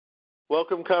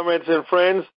Welcome, comrades and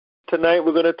friends. Tonight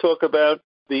we're going to talk about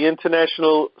the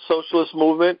international socialist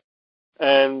movement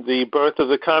and the birth of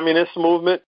the communist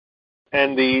movement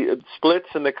and the splits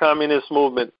in the communist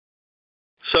movement.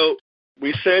 So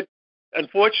we said,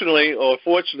 unfortunately, or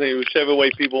fortunately, whichever way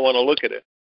people want to look at it,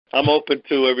 I'm open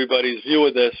to everybody's view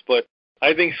of this, but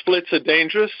I think splits are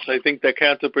dangerous. I think they're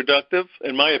counterproductive,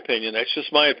 in my opinion. That's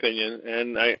just my opinion,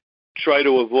 and I try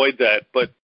to avoid that.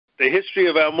 But the history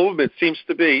of our movement seems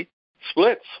to be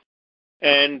splits.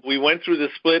 And we went through the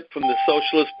split from the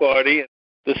Socialist Party,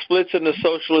 the splits in the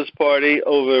Socialist Party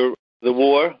over the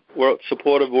war,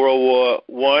 support of World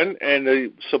War I, and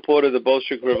the support of the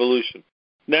Bolshevik Revolution.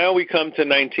 Now we come to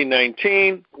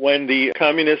 1919, when the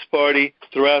Communist Party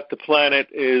throughout the planet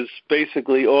is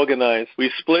basically organized.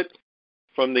 We split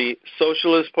from the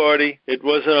Socialist Party. It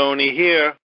wasn't only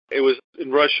here, it was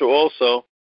in Russia also.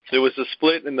 There was a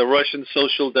split in the Russian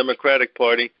Social Democratic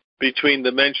Party between the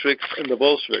Mensheviks and the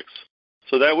Bolsheviks.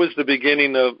 So that was the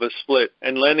beginning of a split.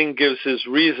 And Lenin gives his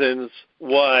reasons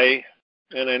why,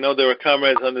 and I know there are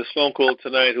comrades on this phone call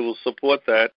tonight who will support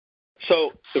that.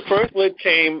 So the first split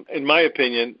came, in my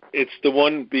opinion, it's the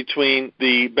one between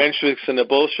the Mensheviks and the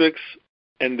Bolsheviks,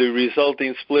 and the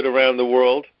resulting split around the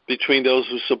world between those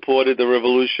who supported the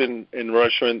revolution in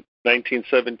Russia in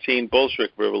 1917, Bolshevik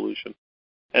Revolution,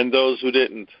 and those who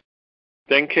didn't.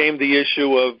 Then came the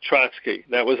issue of Trotsky.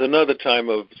 That was another time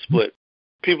of split.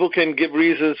 People can give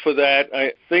reasons for that.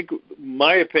 I think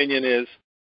my opinion is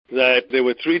that there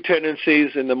were three tendencies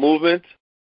in the movement.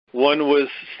 One was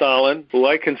Stalin, who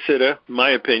I consider, my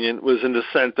opinion, was in the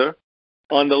center.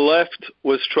 On the left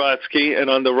was Trotsky, and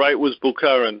on the right was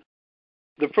Bukharin.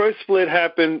 The first split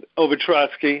happened over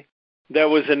Trotsky. That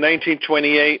was in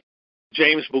 1928.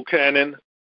 James Buchanan,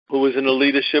 who was in the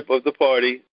leadership of the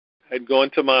party, had gone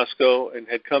to Moscow and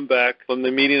had come back from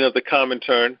the meeting of the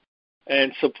Comintern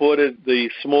and supported the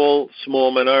small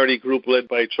minority group led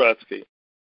by Trotsky.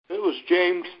 It was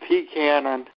James P.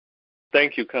 Cannon.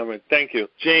 Thank you, comrade. Thank you.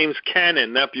 James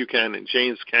Cannon, not Buchanan.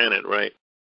 James Cannon, right.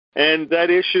 And that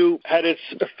issue had its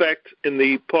effect in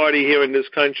the party here in this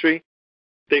country.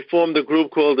 They formed a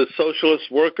group called the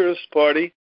Socialist Workers'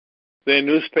 Party. Their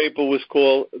newspaper was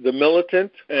called The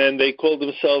Militant, and they called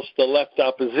themselves the Left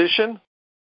Opposition.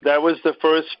 That was the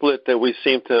first split that we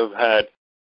seem to have had.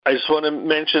 I just want to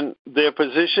mention their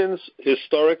positions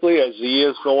historically as the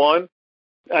years go on.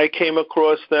 I came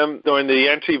across them during the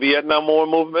anti-Vietnam War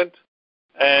movement,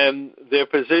 and their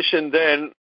position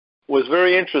then was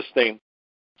very interesting.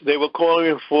 They were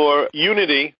calling for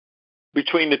unity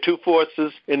between the two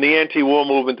forces in the anti-war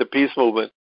movement, the peace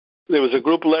movement. There was a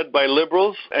group led by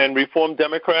liberals and Reform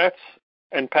Democrats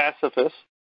and pacifists,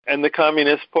 and the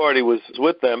Communist Party was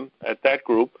with them at that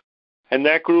group. And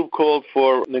that group called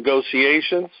for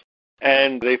negotiations,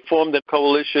 and they formed a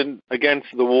coalition against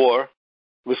the war.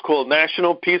 It was called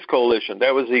National Peace Coalition.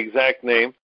 That was the exact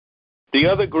name. The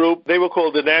other group, they were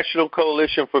called the National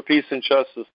Coalition for Peace and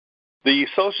Justice. The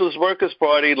Socialist Workers'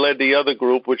 Party led the other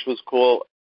group, which was called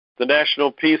the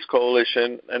National Peace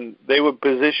Coalition, and their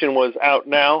position was out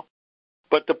now.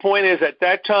 But the point is, at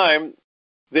that time,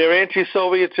 their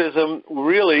anti-Sovietism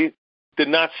really did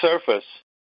not surface.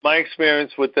 My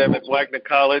experience with them at Wagner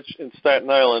College in Staten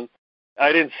Island,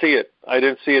 I didn't see it. I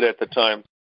didn't see it at the time.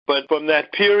 But from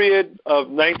that period of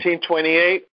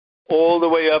 1928 all the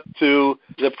way up to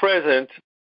the present,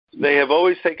 they have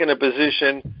always taken a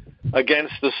position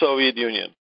against the Soviet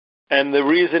Union. And the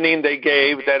reasoning they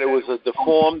gave that it was a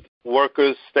deformed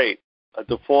workers' state, a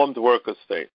deformed workers'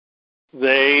 state.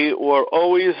 They were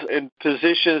always in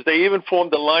positions, they even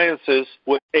formed alliances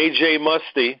with A.J.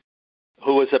 Muste,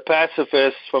 who was a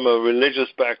pacifist from a religious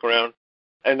background,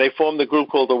 and they formed a group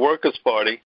called the Workers'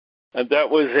 Party, and that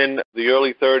was in the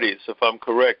early 30s, if I'm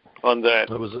correct on that.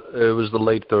 It was the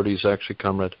late 30s, actually,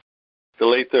 comrade. The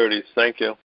late 30s, thank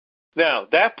you. Now,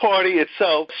 that party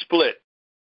itself split,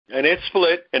 and it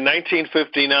split in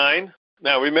 1959.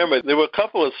 Now, remember, there were a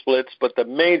couple of splits, but the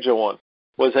major one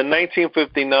was in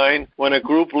 1959 when a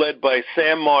group led by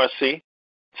Sam Marcy.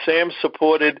 Sam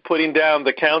supported putting down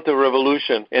the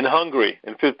counter-revolution in Hungary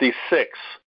in 56.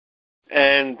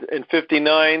 And in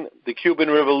 59, the Cuban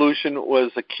Revolution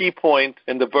was a key point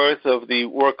in the birth of the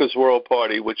Workers' World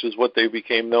Party, which is what they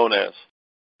became known as.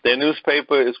 Their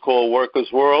newspaper is called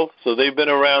Workers' World, so they've been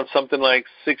around something like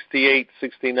 68,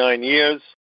 69 years.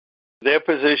 Their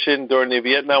position during the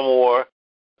Vietnam War,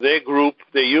 their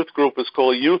youth group is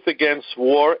called Youth Against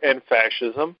War and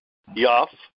Fascism, YAF.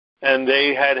 And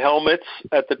they had helmets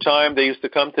at the time. They used to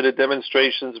come to the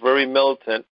demonstrations very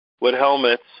militant with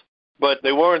helmets, but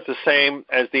they weren't the same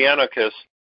as the anarchists.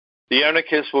 The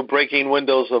anarchists were breaking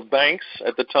windows of banks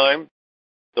at the time.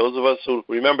 those of us who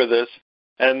remember this,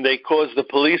 and they caused the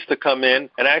police to come in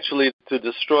and actually to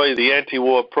destroy the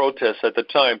anti-war protests at the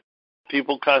time.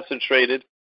 People concentrated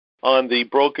on the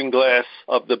broken glass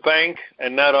of the bank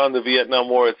and not on the Vietnam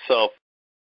War itself,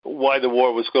 why the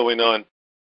war was going on.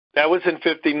 That was in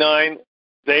 1959.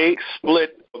 They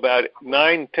split about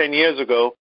 9-10 years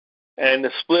ago, and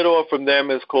the split off from them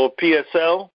is called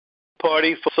PSL,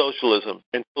 Party for Socialism,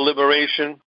 and for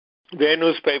Liberation. Their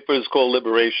newspaper is called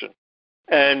Liberation.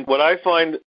 And what I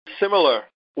find similar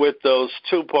with those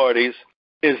two parties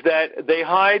is that they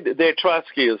hide their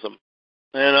Trotskyism.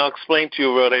 And I'll explain to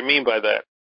you what I mean by that.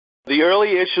 The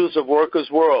early issues of Workers'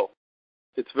 World,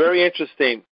 it's very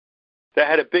interesting. They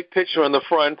had a big picture on the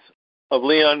front of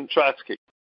Leon Trotsky,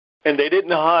 and they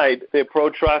didn't hide their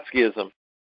pro-Trotskyism.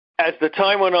 As the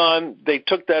time went on, they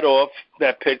took that off,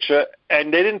 that picture,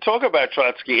 and they didn't talk about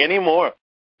Trotsky anymore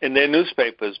in their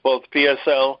newspapers, both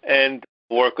PSL and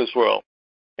Workers' World.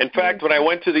 In fact, when I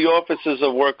went to the offices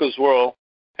of Workers' World,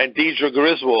 and Deidre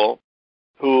Griswold,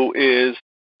 who is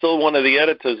still one of the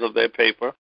editors of their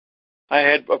paper, I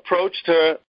had approached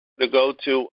her to go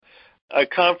to a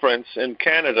conference in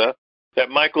Canada that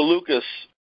Michael Lucas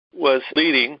was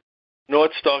leading.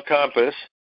 North Star Compass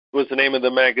was the name of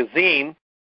the magazine,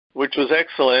 which was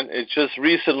excellent. It just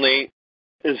recently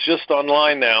is just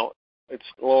online now. It's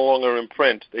no longer in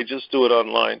print. They just do it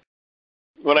online.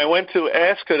 When I went to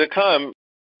ask her to come,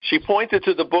 she pointed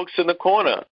to the books in the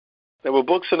corner. There were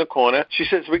books in the corner. She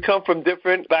says, we come from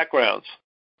different backgrounds.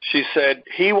 She said,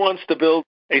 he wants to build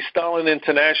a Stalin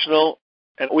International,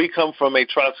 and we come from a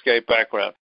Trotskyite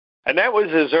background. And that was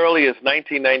as early as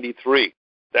 1993.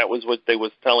 That was what they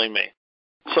was telling me.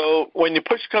 So when the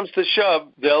push comes to shove,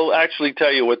 they'll actually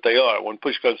tell you what they are when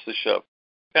push comes to shove.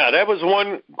 Now, that was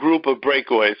one group of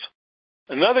breakaways.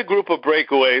 Another group of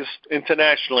breakaways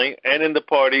internationally and in the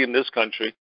party in this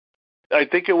country, I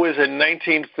think it was in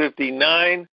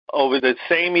 1959, over the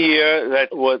same year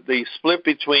that was the split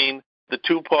between the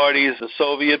two parties, the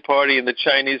Soviet Party and the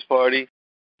Chinese Party.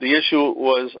 The issue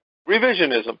was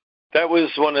revisionism. That was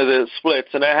one of the splits,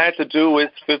 and that had to do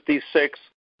with 56,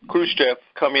 Khrushchev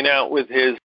coming out with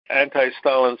his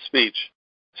anti-Stalin speech.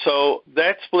 So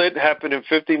that split happened in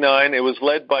 59. It was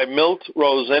led by Milt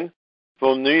Rosen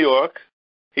from New York.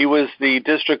 He was the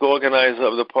district organizer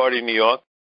of the party in New York,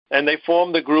 and they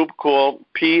formed a group called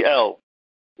PL,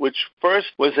 which first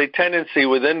was a tendency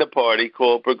within the party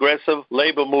called Progressive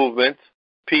Labor Movement,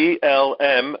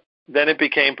 PLM. Then it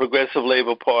became Progressive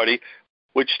Labor Party,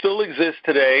 which still exists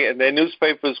today, and their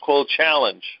newspaper is called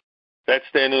Challenge. That's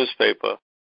their newspaper.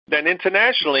 Then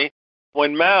internationally,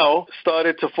 when Mao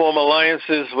started to form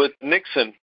alliances with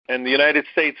Nixon and the United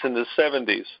States in the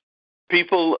 70s,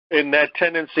 people in that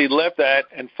tendency left that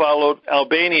and followed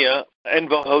Albania,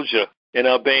 Enver Hoxha in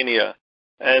Albania.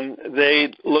 And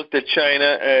they looked at China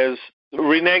as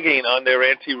reneging on their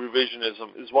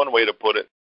anti-revisionism, is one way to put it.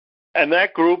 And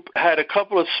that group had a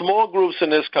couple of small groups in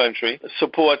this country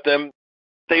support them.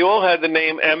 They all had the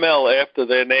name ML after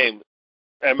their name,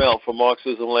 ML for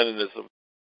Marxism-Leninism.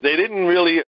 They didn't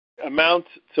really amount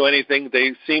to anything.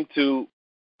 They seemed to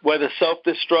whether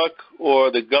self-destruct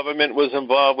or the government was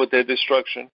involved with their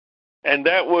destruction. And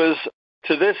that was,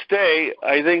 to this day,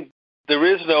 I think there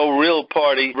is no real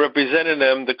party representing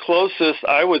them. The closest,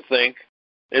 I would think,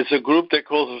 is a group that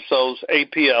calls themselves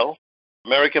APL,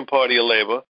 American Party of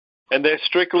Labor, and they're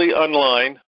strictly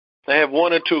online. They have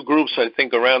one or two groups, I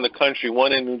think, around the country,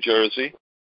 one in New Jersey.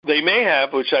 They may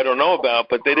have, which I don't know about,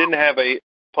 but they didn't have a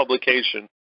publication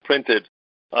printed.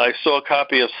 I saw a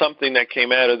copy of something that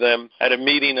came out of them at a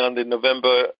meeting on the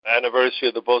November anniversary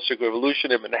of the Bolshevik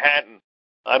Revolution in Manhattan.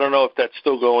 I don't know if that's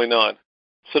still going on.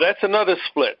 So that's another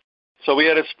split. So we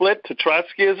had a split to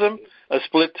Trotskyism, a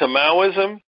split to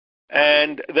Maoism,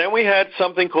 and then we had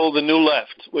something called the New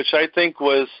Left, which I think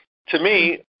was, to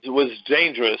me, was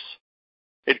dangerous.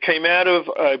 It came out of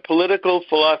a political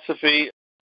philosophy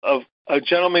of a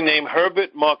gentleman named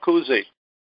Herbert Marcuse.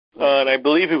 And I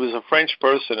believe he was a French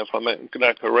person, if I'm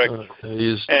not correct.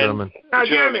 He's German.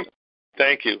 German.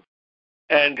 Thank you.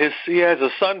 And he has a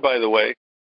son, by the way,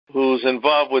 who's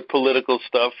involved with political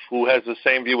stuff, who has the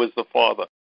same view as the father.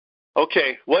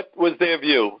 Okay, what was their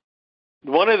view?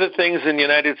 One of the things in the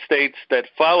United States that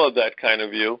followed that kind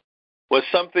of view was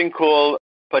something called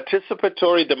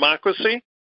participatory democracy.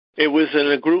 It was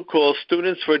in a group called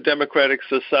Students for a Democratic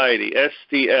Society,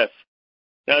 SDS.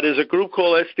 Now, there's a group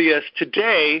called SDS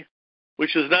today,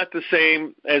 which is not the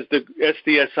same as the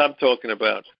SDS I'm talking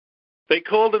about. They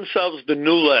call themselves the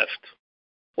New Left.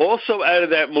 Also out of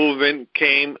that movement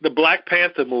came the Black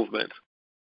Panther movement.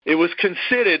 It was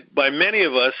considered by many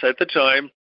of us at the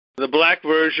time the black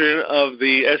version of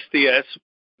the SDS,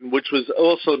 which was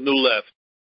also New Left.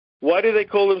 Why do they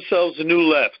call themselves New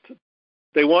Left?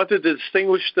 They wanted to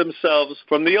distinguish themselves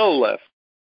from the old left.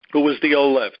 Who was the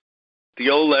old left? The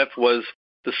old left was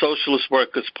the Socialist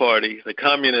Workers' Party, the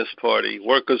Communist Party,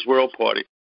 Workers' World Party,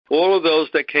 all of those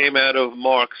that came out of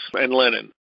Marx and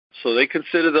Lenin. So they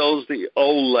consider those the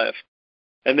old left.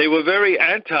 And they were very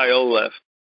anti-old left.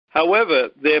 However,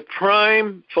 their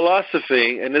prime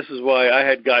philosophy, and this is why I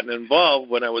had gotten involved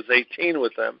when I was 18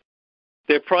 with them,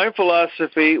 their prime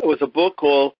philosophy was a book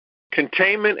called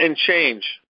Containment and Change.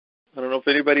 I don't know if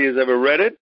anybody has ever read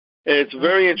it. It's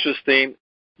very interesting.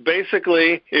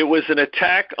 Basically, it was an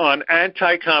attack on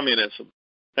anti-communism.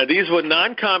 Now, these were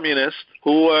non-communists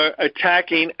who were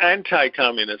attacking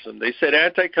anti-communism. They said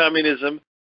anti-communism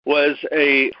was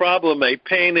a problem, a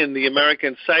pain in the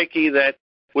American psyche that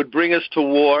would bring us to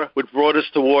war, which brought us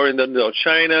to war in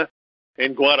Indochina,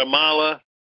 in Guatemala,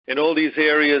 in all these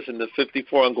areas, in the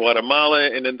 54 in Guatemala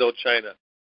and Indochina.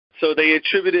 So they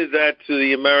attributed that to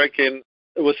the American,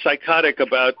 it was psychotic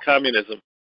about communism.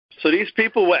 So these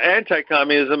people were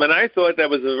anti-communism, and I thought that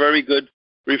was a very good,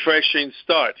 refreshing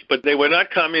start. But they were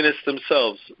not communists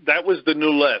themselves. That was the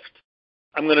New Left.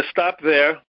 I'm going to stop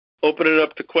there, open it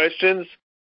up to questions.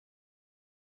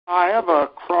 I have a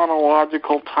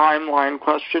chronological timeline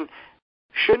question.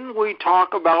 Shouldn't we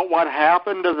talk about what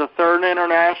happened to the Third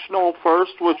International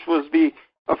first, which was the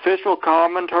official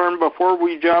Comintern, before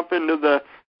we jump into the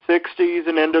 60s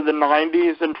and into the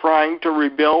 90s and trying to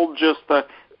rebuild just the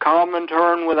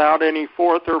Comintern without any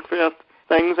fourth or fifth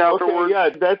things afterwards? Okay, yeah,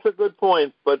 that's a good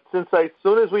point. But as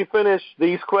soon as we finish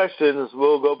these questions,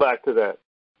 we'll go back to that.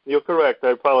 You're correct. I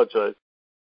apologize.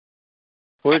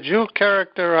 Would you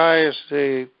characterize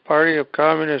the Party of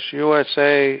Communist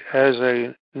USA as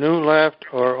a new left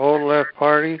or old left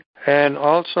party? And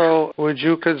also, would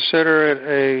you consider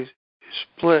it a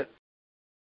split?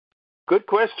 Good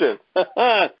question.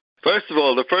 First of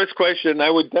all, the first question,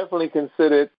 I would definitely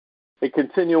consider it a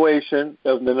continuation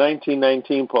of the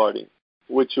 1919 party,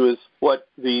 which was what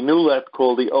the New Left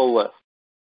called the old left.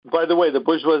 By the way, the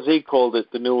bourgeoisie called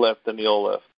it the New Left and the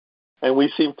old left. And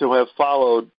we seem to have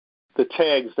followed the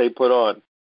tags they put on.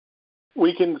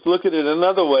 We can look at it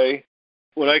another way.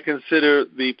 What I consider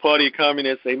the Party of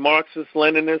Communists a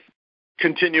Marxist-Leninist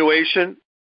continuation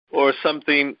or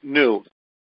something new.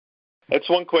 That's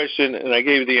one question, and I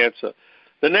gave you the answer.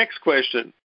 The next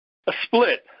question, a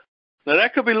split. Now,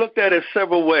 that could be looked at as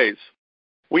several ways.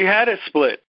 We had a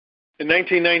split in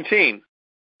 1919.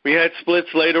 We had splits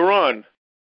later on.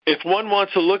 If one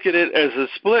wants to look at it as a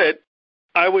split,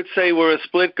 I would say we're a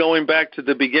split going back to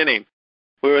the beginning.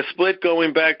 We're a split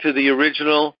going back to the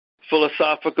original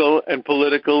philosophical and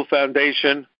political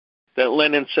foundation that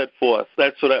Lenin set forth.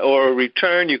 That's what or a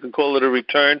return, you can call it a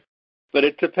return, but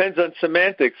it depends on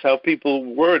semantics, how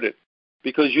people word it.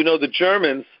 Because, the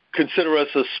Germans consider us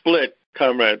a split,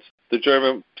 comrades, the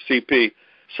German CP.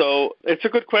 So it's a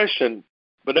good question,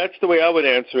 but that's the way I would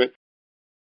answer it.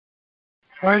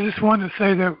 I just wanted to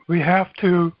say that we have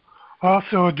to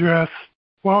also address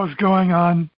what was going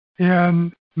on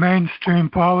in mainstream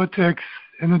politics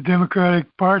in the Democratic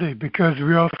Party, because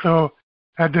we also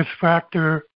had this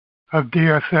factor of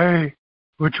DSA,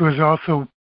 which was also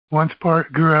once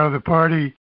grew out of the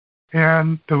party,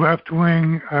 and the left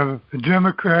wing of the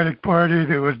Democratic Party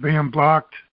that was being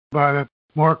blocked by the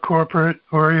more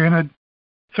corporate-oriented.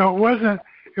 So it was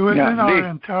in our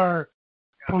entire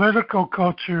political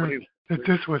culture that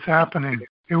this was happening.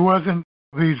 It wasn't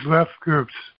these left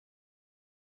groups.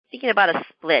 Speaking about a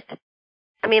split,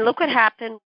 I mean, look what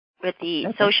happened with the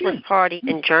Socialist Party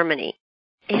in Germany.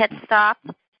 It had stopped,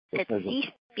 it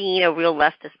ceased being a real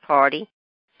leftist party,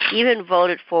 even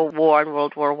voted for war in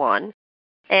World War I.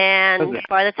 And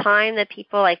by the time that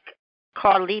people like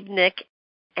Karl Liebknecht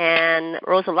and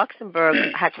Rosa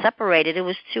Luxemburg had separated, it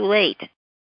was too late.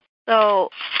 So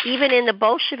even in the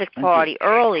Bolshevik Party,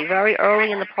 very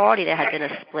early in the party, there had been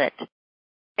a split.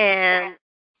 And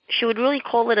she would really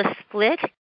call it a split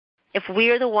if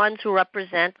we're the ones who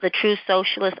represent the true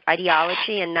socialist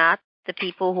ideology and not the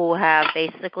people who have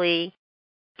basically...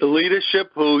 The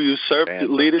leadership who usurped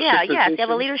leadership positions? Yeah, they have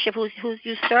a leadership who's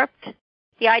usurped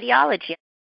the ideology.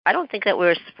 I don't think that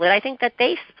we're split. I think that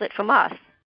they split from us.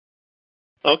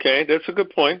 Okay, that's a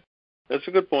good point.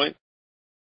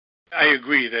 I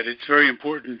agree that it's very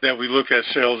important that we look at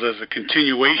ourselves as a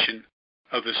continuation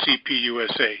of the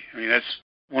CPUSA. I mean, that's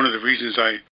one of the reasons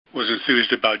I was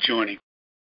enthused about joining.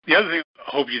 The other thing I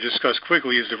hope you discuss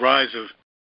quickly is the rise of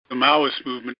the Maoist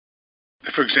movement,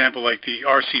 for example, like the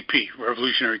RCP,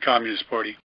 Revolutionary Communist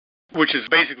Party, which is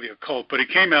basically a cult, but it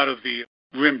came out of the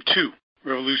RIM 2,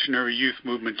 Revolutionary Youth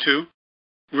Movement 2.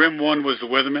 RIM 1 was the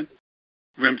Weathermen,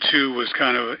 RIM 2 was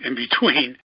kind of in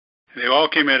between. They all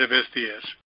came out of SDS.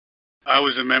 I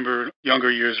was a member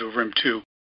younger years of RIM 2.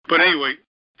 But anyway,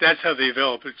 that's how they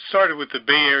developed. It started with the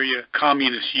Bay Area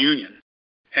Communist Union,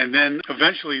 and then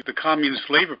eventually the Communist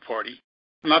Labor Party,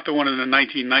 not the one in the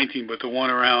 1919, but the one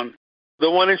around... The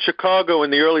one in Chicago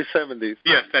in the early 70s.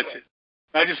 Yes, that's it.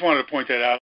 I just wanted to point that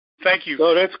out. Thank you.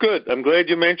 Oh, that's good. I'm glad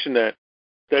you mentioned that.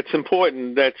 That's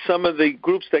important, that some of the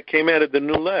groups that came out of the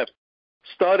New Left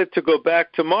started to go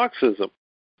back to Marxism,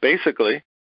 basically,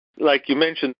 like you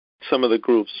mentioned, some of the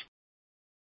groups.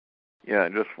 Yeah, I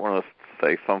just want to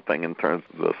say something in terms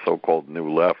of the so-called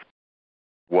New Left.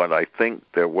 What I think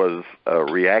there was a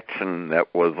reaction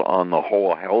that was on the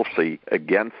whole healthy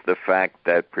against the fact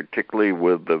that, particularly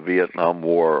with the Vietnam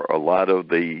War, a lot of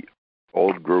the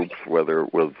old groups, whether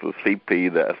it was the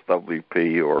CP, the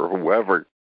SWP, or whoever,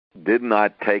 did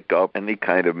not take up any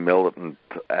kind of militant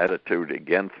attitude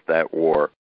against that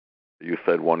war. You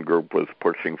said one group was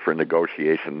pushing for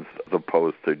negotiations as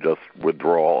opposed to just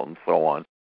withdrawal and so on.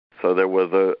 So there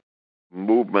was a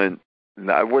movement.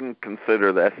 I wouldn't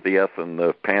consider the SDS and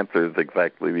the Panthers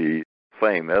exactly the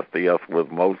same. SDS was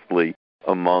mostly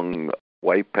among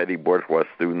white petty bourgeois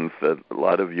students at a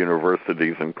lot of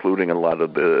universities, including a lot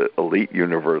of the elite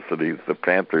universities. The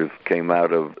Panthers came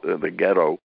out of the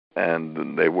ghetto,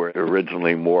 and they were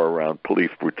originally more around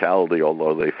police brutality,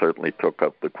 although they certainly took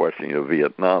up the question of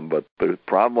Vietnam. But the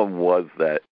problem was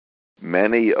that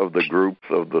many of the groups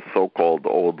of the so-called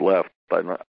old left,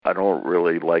 I don't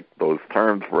really like those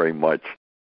terms very much,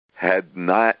 had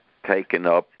not taken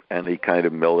up any kind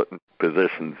of militant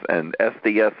positions. And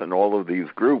SDS and all of these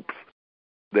groups,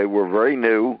 they were very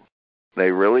new.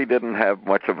 They really didn't have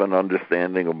much of an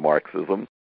understanding of Marxism.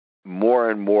 More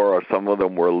and more, some of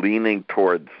them were leaning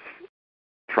towards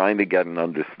trying to get an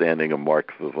understanding of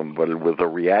Marxism, but it was a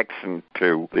reaction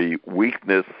to the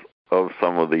weakness of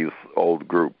some of these old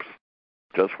groups.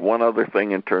 Just one other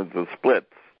thing in terms of splits.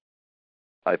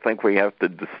 I think we have to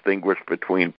distinguish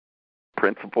between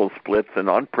principled splits and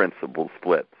unprincipled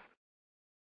splits.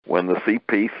 When the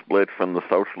CP split from the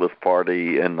Socialist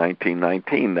Party in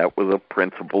 1919, that was a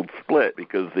principled split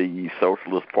because the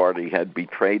Socialist Party had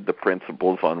betrayed the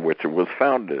principles on which it was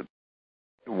founded.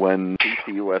 When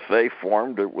CPUSA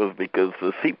formed, it was because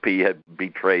the CP had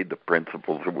betrayed the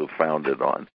principles it was founded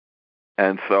on.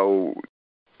 And so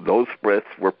those splits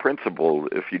were principled.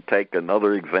 If you take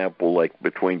another example, like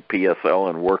between PSL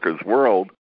and Workers'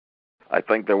 World, I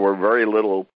think there were very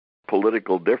little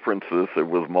political differences. It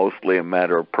was mostly a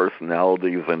matter of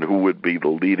personalities and who would be the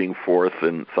leading force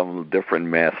in some of the different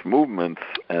mass movements.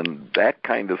 And that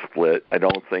kind of split, I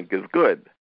don't think, is good.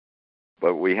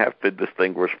 But we have to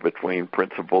distinguish between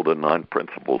principled and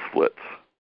non-principled splits.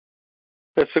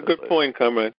 That's a good point,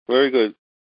 comrade. Very good.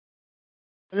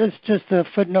 This is just a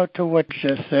footnote to what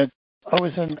you just said. I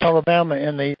was in Alabama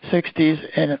in the 60s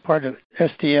and a part of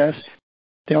SDS.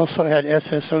 They also had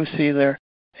SSOC there.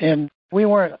 And we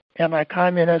weren't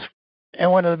anti-communist.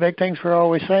 And one of the big things we were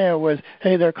always saying was,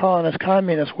 hey, they're calling us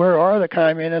communists. Where are the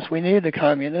communists? We need the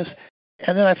communists.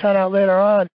 And then I found out later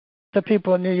on the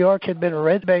people in New York had been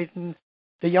red baiting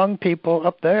the young people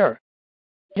up there.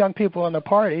 Young people in the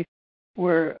party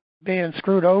were being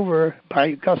screwed over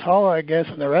by Gus Hall, I guess,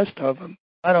 and the rest of them.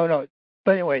 I don't know.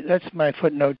 But anyway, that's my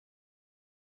footnote.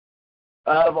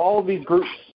 Out of all of these groups,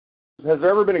 has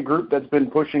there ever been a group that's been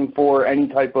pushing for any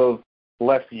type of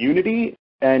left unity?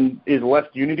 And is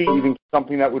left unity even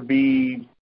something that would be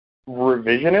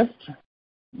revisionist?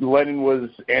 Lenin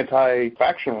was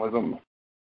anti-factionalism.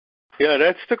 Yeah,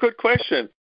 that's the good question.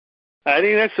 I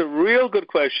think that's a real good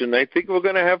question. I think we're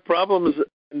going to have problems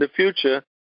in the future,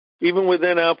 even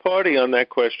within our party, on that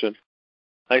question.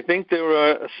 I think there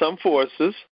are some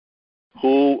forces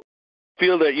who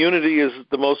feel that unity is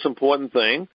the most important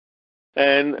thing,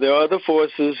 and there are other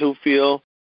forces who feel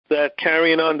that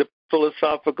carrying on the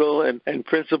philosophical and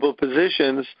principled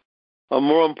positions are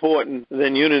more important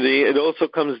than unity. It also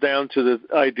comes down to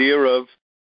the idea of,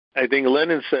 I think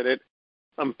Lenin said it,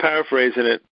 I'm paraphrasing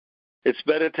it, it's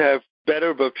better to have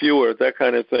better but fewer, that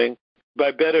kind of thing.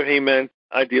 By better, he meant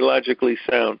ideologically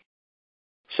sound.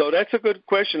 So that's a good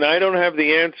question. I don't have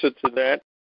the answer to that,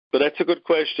 but that's a good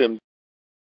question.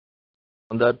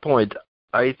 On that point,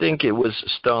 I think it was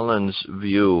Stalin's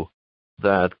view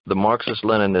that the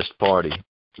Marxist-Leninist Party,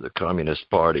 the Communist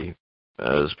Party,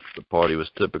 as the party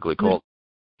was typically called,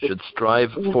 should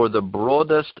strive for the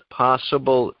broadest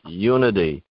possible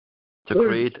unity to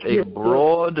create a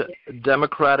broad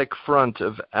democratic front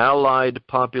of allied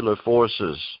popular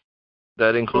forces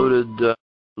that included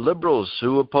liberals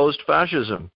who opposed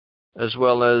fascism, as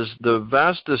well as the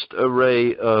vastest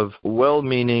array of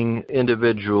well-meaning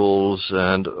individuals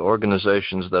and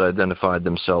organizations that identified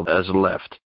themselves as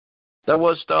left. That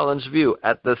was Stalin's view.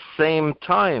 At the same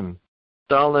time,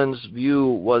 Stalin's view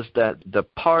was that the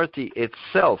party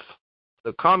itself,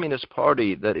 the Communist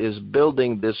Party that is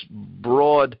building this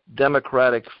broad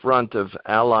democratic front of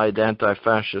allied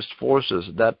anti-fascist forces,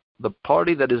 that the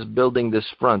party that is building this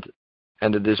front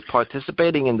and it is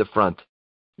participating in the front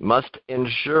must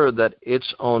ensure that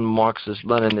its own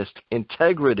Marxist-Leninist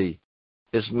integrity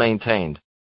is maintained.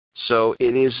 So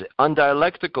it is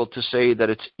undialectical to say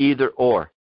that it's either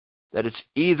or, that it's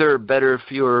either better,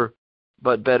 fewer,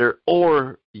 but better,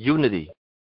 or unity.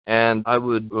 And I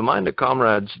would remind the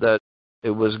comrades that it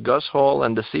was Gus Hall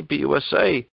and the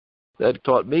CPUSA that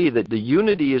taught me that the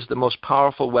unity is the most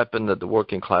powerful weapon that the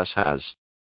working class has.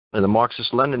 And the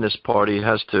Marxist-Leninist Party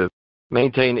has to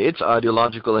maintain its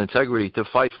ideological integrity to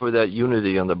fight for that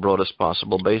unity on the broadest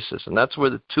possible basis. And that's where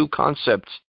the two concepts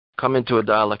come into a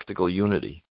dialectical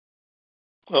unity.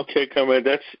 Okay, comrade,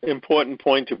 that's an important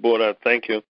point you brought up. Thank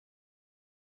you.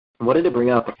 I wanted to bring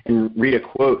up and read a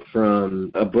quote from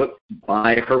a book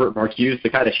by Herbert Marcuse to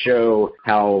kind of show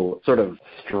how sort of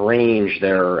strange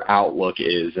their outlook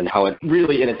is and how it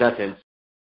really, in its essence,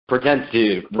 pretends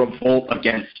to revolt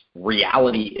against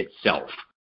reality itself.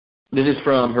 This is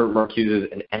from Herbert Marcuse's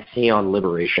An Essay on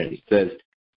Liberation. It says,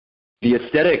 "The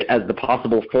aesthetic as the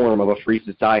possible form of a free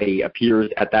society appears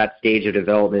at that stage of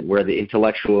development where the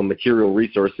intellectual and material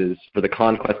resources for the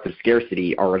conquest of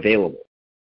scarcity are available,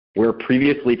 where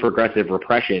previously progressive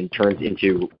repression turns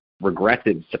into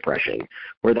regressive suppression,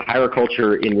 where the higher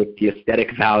culture in which the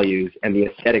aesthetic values and the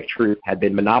aesthetic truth had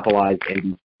been monopolized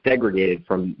and segregated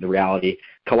from the reality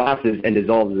collapses and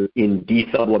dissolves in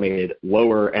desublimated,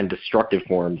 lower and destructive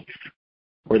forms,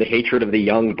 where the hatred of the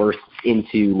young bursts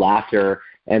into laughter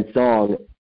and song,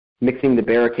 mixing the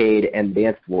barricade and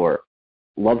dance floor,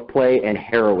 love play and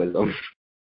heroism.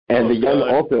 And the young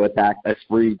also attack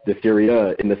esprit de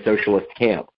Syria in the socialist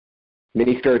camp.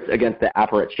 Miniskirts against the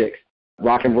apparatchiks,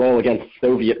 rock and roll against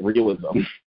Soviet realism.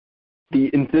 The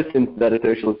insistence that a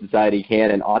socialist society can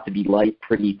and ought to be light,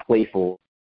 pretty, playful,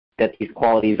 that these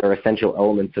qualities are essential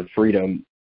elements of freedom,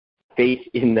 faith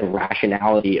in the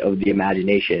rationality of the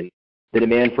imagination, the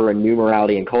demand for a new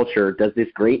morality and culture, does this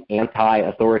great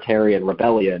anti-authoritarian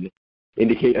rebellion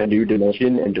indicate a new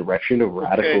dimension and direction of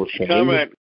radical change?" Comrade,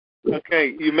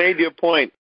 okay, you made your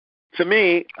point. To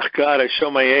me, God, I show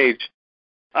my age,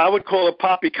 I would call it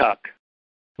poppycock.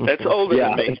 That's older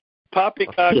than me.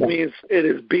 Poppycock means it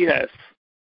is BS.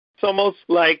 It's almost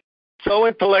like so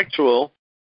intellectual,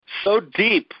 so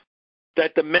deep,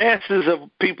 that the masses of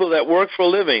people that work for a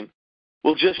living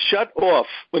will just shut off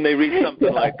when they read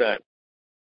something like that.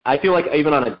 I feel like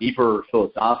even on a deeper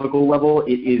philosophical level,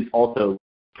 it is also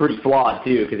pretty flawed,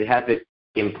 too, because it has this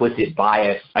implicit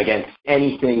bias against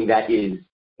anything that is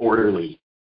orderly.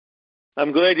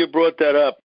 I'm glad you brought that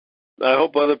up. I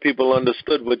hope other people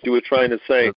understood what you were trying to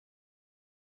say.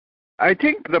 I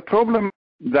think the problem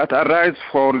that arises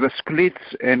for the splits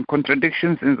and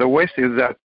contradictions in the West is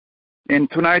that in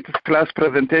tonight's class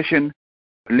presentation,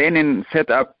 Lenin set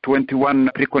up 21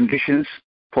 preconditions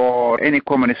for any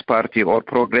communist party or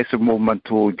progressive movement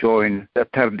to join the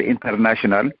Third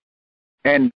International.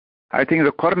 And I think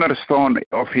the cornerstone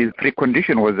of his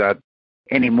precondition was that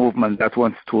any movement that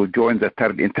wants to join the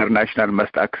Third International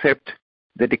must accept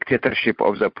the dictatorship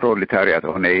of the proletariat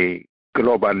on a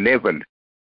global level.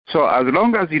 So as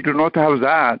long as you do not have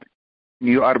that,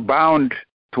 you are bound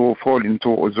to fall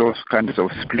into those kinds of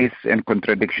splits and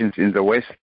contradictions in the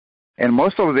West. And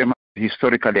most of them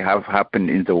historically have happened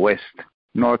in the West,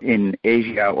 not in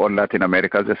Asia or Latin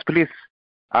America. The splits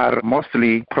are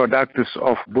mostly products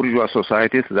of bourgeois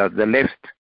societies that the left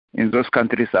in those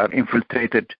countries are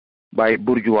infiltrated by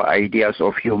bourgeois ideas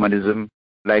of humanism,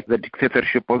 like the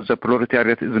dictatorship of the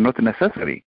proletariat is not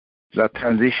necessary. The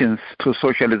transitions to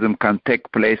socialism can take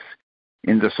place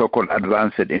in the so-called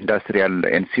advanced industrial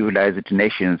and civilized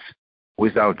nations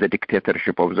without the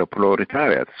dictatorship of the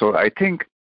proletariat. So I think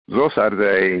those are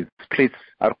the splits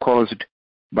are caused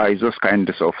by those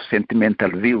kinds of sentimental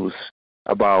views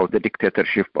about the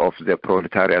dictatorship of the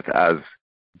proletariat as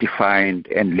defined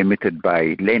and limited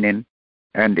by Lenin.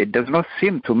 And it does not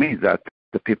seem to me that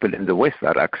the people in the West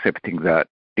are accepting the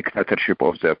dictatorship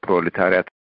of the proletariat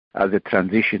as a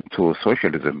transition to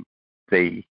socialism.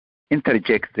 They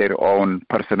interject their own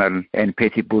personal and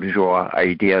petty bourgeois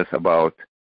ideas about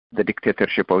the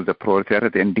dictatorship of the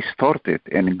proletariat and distort it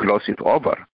and gloss it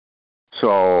over.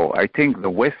 So I think the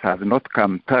West has not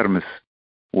come to terms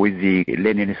with the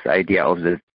Leninist idea of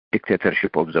the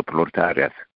dictatorship of the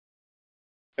proletariat.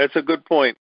 That's a good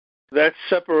point. that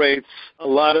separates a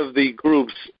lot of the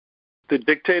groups. The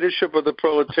dictatorship of the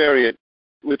proletariat,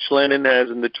 which Lenin has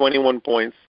in the 21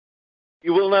 points,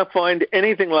 you will not find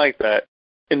anything like that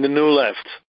in the New Left,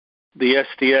 the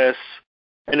SDS.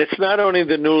 And it's not only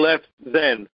the New Left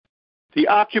then, the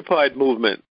Occupied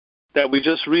movement that we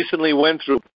just recently went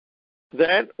through,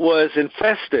 that was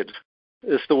infested,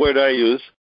 is the word I use,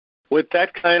 with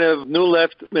that kind of New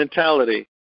Left mentality.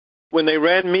 When they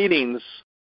ran meetings,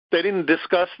 they didn't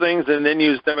discuss things and then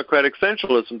use democratic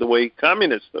centralism the way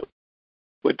communists do.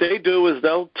 What they do is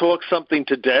they'll talk something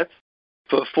to death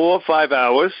for 4 or 5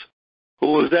 hours.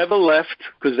 Who's ever left,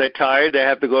 because they're tired, they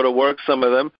have to go to work, some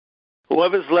of them,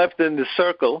 whoever's left in the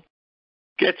circle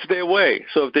gets their way.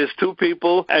 So if there's 2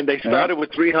 people and they started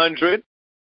with 300,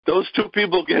 those 2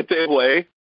 people get their way,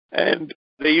 and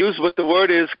they use what the word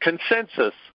is,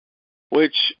 consensus,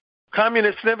 which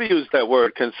communists never use that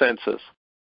word, consensus.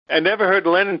 I never heard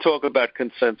Lenin talk about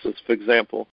consensus, for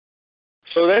example.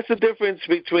 So that's the difference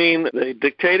between the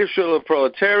dictatorship of the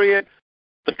proletariat,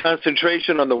 the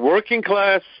concentration on the working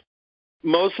class.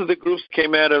 Most of the groups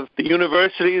came out of the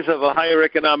universities of a higher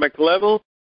economic level.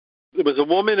 There was a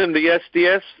woman in the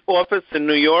SDS office in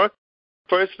New York.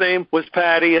 First name was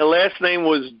Patty. Her last name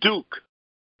was Duke.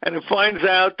 And it finds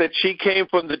out that she came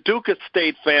from the Duke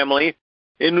estate family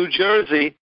in New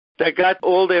Jersey that got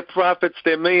all their profits,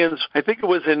 their millions, I think it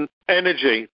was in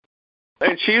energy.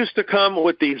 And she used to come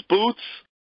with these boots.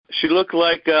 She looked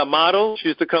like a model. She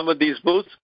used to come with these boots.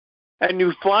 And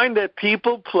you find that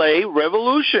people play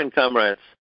revolution, comrades.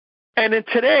 And then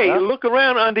today, you look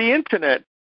around on the Internet,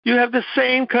 you have the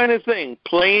same kind of thing,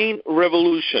 playing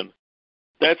revolution.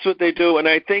 That's what they do. And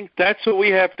I think that's what we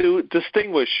have to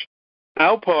distinguish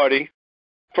our party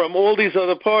from all these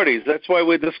other parties. That's why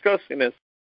we're discussing this.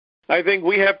 I think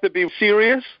we have to be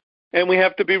serious and we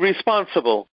have to be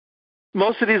responsible.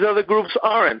 Most of these other groups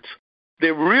aren't.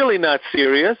 They're really not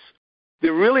serious.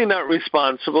 They're really not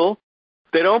responsible.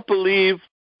 They don't believe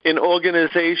in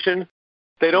organization.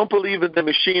 They don't believe in the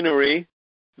machinery.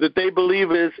 That they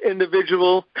believe is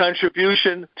individual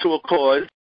contribution to a cause.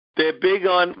 They're big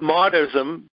on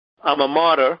martyrism. I'm a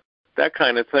martyr, that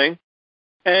kind of thing.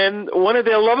 And one of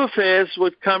their love affairs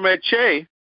with Comrade Che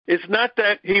is not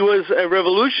that he was a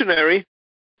revolutionary,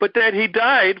 but that he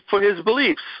died for his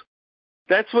beliefs.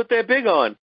 That's what they're big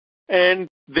on. And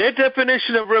their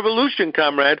definition of revolution,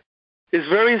 comrade, is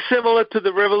very similar to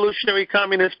the Revolutionary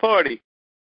Communist Party.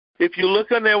 If you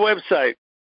look on their website,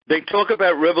 they talk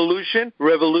about revolution,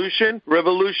 revolution,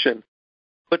 revolution.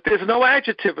 But there's no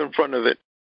adjective in front of it.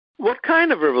 What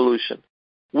kind of revolution?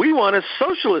 We want a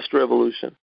socialist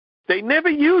revolution. They never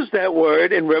use that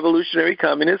word in Revolutionary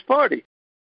Communist Party.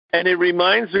 And it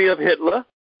reminds me of Hitler.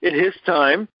 In his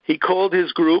time, he called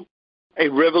his group a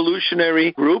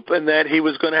revolutionary group and that he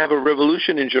was going to have a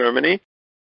revolution in Germany.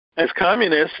 As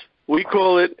communists, we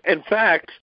call it, in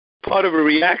fact, part of a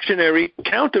reactionary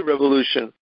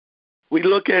counter-revolution. We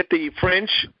look at the French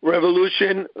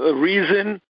Revolution,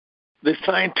 reason, the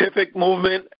scientific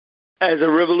movement as a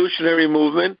revolutionary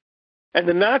movement, and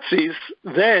the Nazis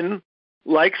then,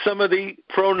 like some of the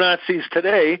pro-Nazis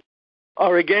today,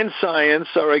 are against science,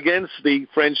 are against the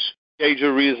French age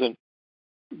of reason.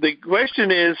 The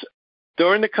question is,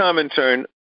 during the Comintern,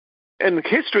 and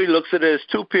history looks at it as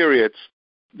 2 periods,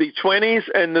 the 20s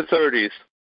and the 30s.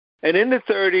 And in the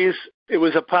 30s, it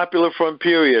was a Popular Front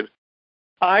period.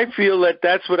 I feel that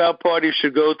that's what our party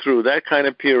should go through, that kind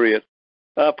of period.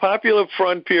 A Popular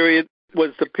Front period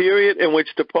was the period in which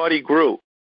the party grew.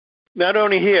 Not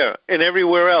only here, and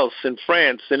everywhere else, in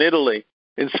France, in Italy,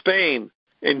 in Spain,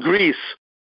 in Greece.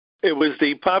 It was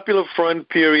the Popular Front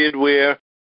period where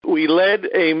we led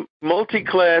a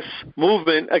multi-class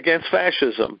movement against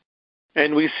fascism,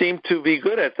 and we seemed to be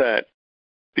good at that.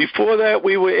 Before that,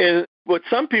 we were in what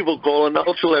some people call an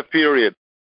ultra-left period.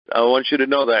 I want you to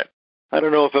know that. I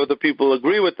don't know if other people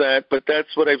agree with that, but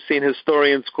that's what I've seen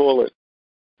historians call it.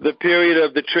 The period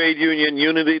of the Trade Union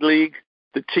Unity League,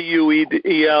 the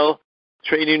TUEL,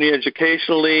 Trade Union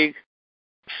Educational League.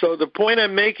 So the point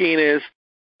I'm making is,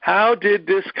 how did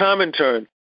this Comintern,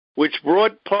 which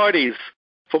brought parties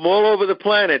from all over the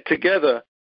planet together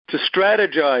to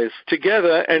strategize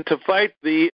together and to fight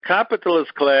the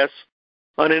capitalist class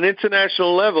on an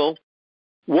international level,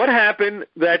 what happened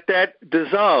that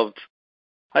dissolved?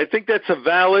 I think that's a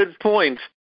valid point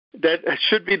that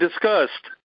should be discussed.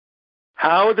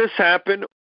 How this happened,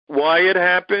 why it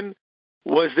happened,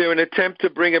 was there an attempt to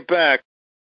bring it back?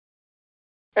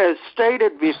 As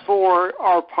stated before,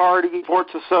 our party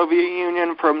supports the Soviet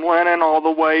Union from Lenin all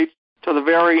the way to the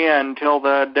very end, till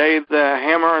the day the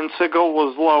hammer and sickle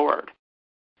was lowered.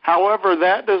 However,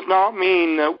 that does not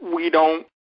mean that we don't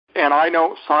and I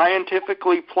don't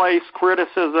scientifically place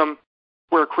criticism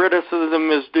where criticism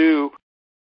is due,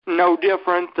 no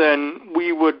different than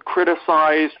we would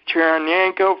criticize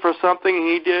Chernenko for something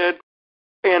he did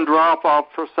and Andropov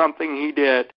for something he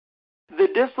did. The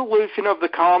dissolution of the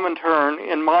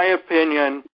Comintern, in my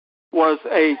opinion, was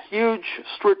a huge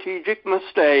strategic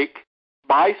mistake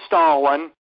by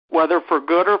Stalin, whether for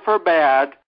good or for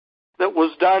bad, that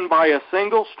was done by a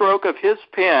single stroke of his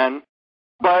pen.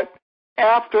 But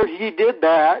after he did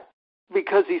that,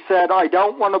 because he said, I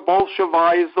don't want to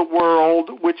Bolshevize the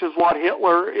world, which is what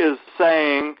Hitler is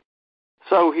saying.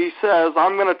 So he says,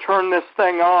 I'm going to turn this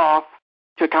thing off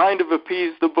to kind of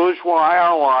appease the bourgeois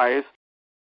allies.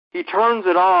 He turns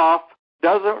it off,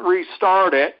 doesn't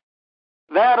restart it.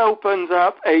 That opens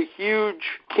up a huge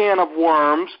can of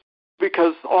worms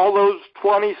because all those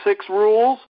 26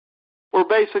 rules were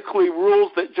basically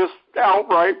rules that just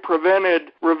outright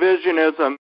prevented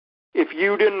revisionism. If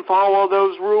you didn't follow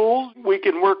those rules, we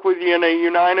can work with you in a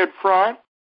united front,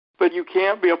 but you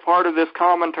can't be a part of this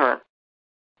Comintern.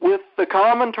 With the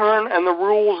Comintern and the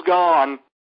rules gone,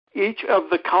 each of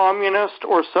the communist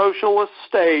or socialist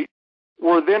states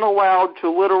were then allowed to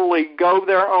literally go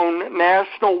their own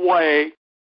national way,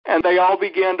 and they all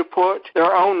began to put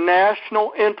their own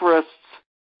national interests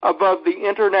above the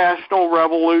international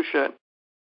revolution.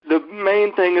 The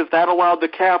main thing is that allowed the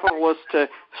capitalists to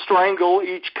strangle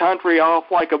each country off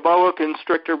like a boa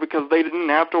constrictor because they didn't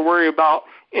have to worry about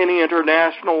any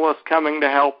internationalists coming to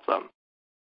help them.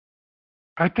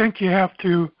 I think you have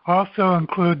to also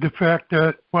include the fact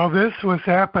that while this was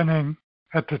happening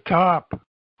at the top,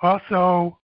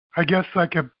 also, I guess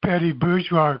like a petty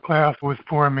bourgeois class was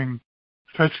forming,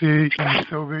 especially in the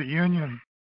Soviet Union,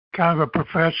 kind of a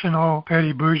professional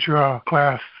petty bourgeois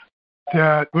class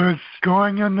that was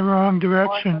going in the wrong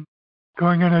direction,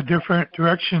 going in a different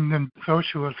direction than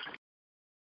socialism.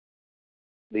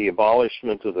 The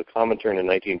abolishment of the Comintern in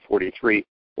 1943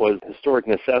 was a historic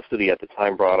necessity at the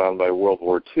time brought on by World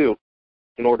War II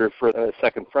in order for a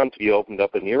second front to be opened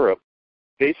up in Europe.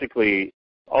 Basically,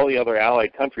 all the other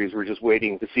Allied countries were just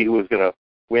waiting to see who was going to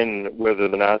win, whether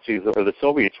the Nazis or the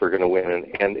Soviets were going to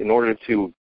win. And in order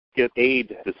to get aid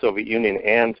to the Soviet Union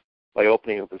and by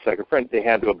opening up the second front, they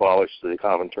had to abolish the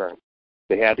Comintern.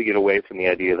 They had to get away from the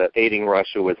idea that aiding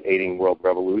Russia was aiding world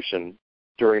revolution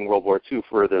during World War II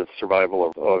for the survival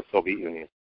of the Soviet Union.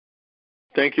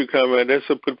 Thank you, Comrade. That's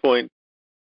a good point.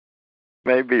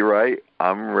 May be right.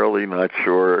 I'm really not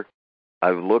sure.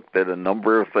 I've looked at a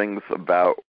number of things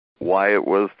about why it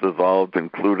was dissolved,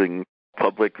 including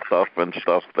public stuff and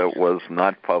stuff that was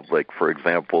not public. For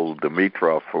example,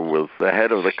 Dimitrov, who was the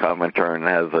head of the Comintern,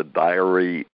 has a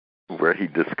diary where he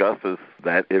discusses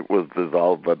that it was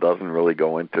dissolved but doesn't really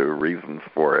go into reasons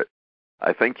for it.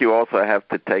 I think you also have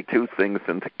to take two things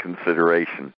into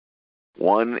consideration.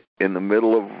 One, in the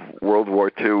middle of World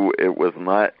War II, it was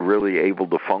not really able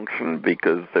to function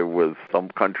because there was some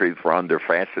countries were under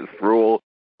fascist rule.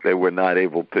 They were not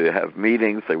able to have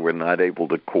meetings. They were not able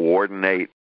to coordinate,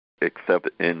 except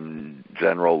in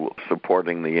general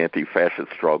supporting the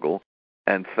anti-fascist struggle.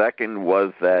 And second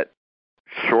was that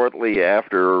shortly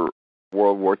after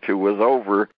World War II was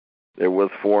over, there was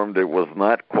formed, it was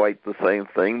not quite the same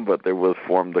thing, but there was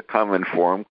formed the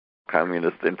Cominform,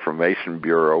 Communist Information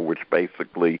Bureau, which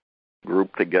basically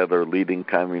grouped together leading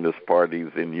communist parties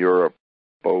in Europe,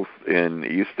 both in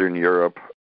Eastern Europe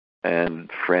and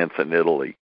France and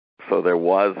Italy. So there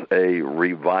was a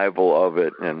revival of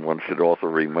it, and one should also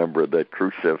remember that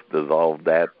Khrushchev dissolved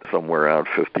that somewhere around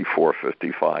 54,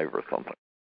 55 or something.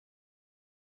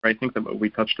 I think that what we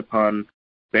touched upon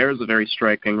bears a very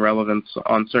striking relevance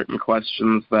on certain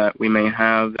questions that we may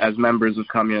have as members of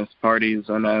communist parties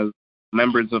and as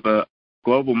members of a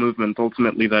global movement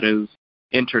ultimately that is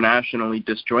internationally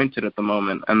disjointed at the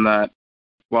moment, and that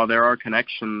while there are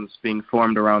connections being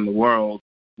formed around the world,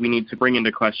 we need to bring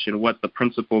into question what the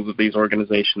principles of these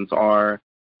organizations are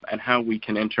and how we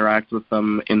can interact with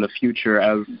them in the future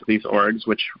as these orgs,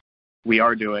 which we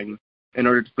are doing, in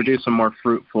order to produce a more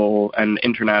fruitful and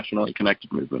internationally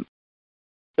connected movement.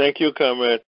 Thank you,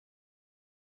 Comrade.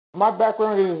 My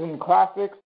background is in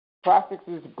classics. Classics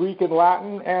is Greek and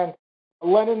Latin, and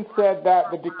Lenin said that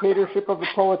the dictatorship of the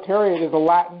proletariat is a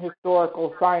Latin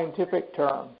historical scientific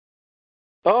term.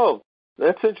 Oh,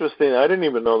 that's interesting. I didn't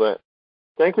even know that.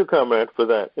 Thank you, Comrade, for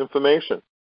that information.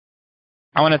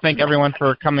 I want to thank everyone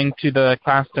for coming to the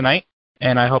class tonight,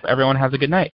 and I hope everyone has a good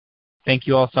night. Thank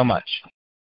you all so much.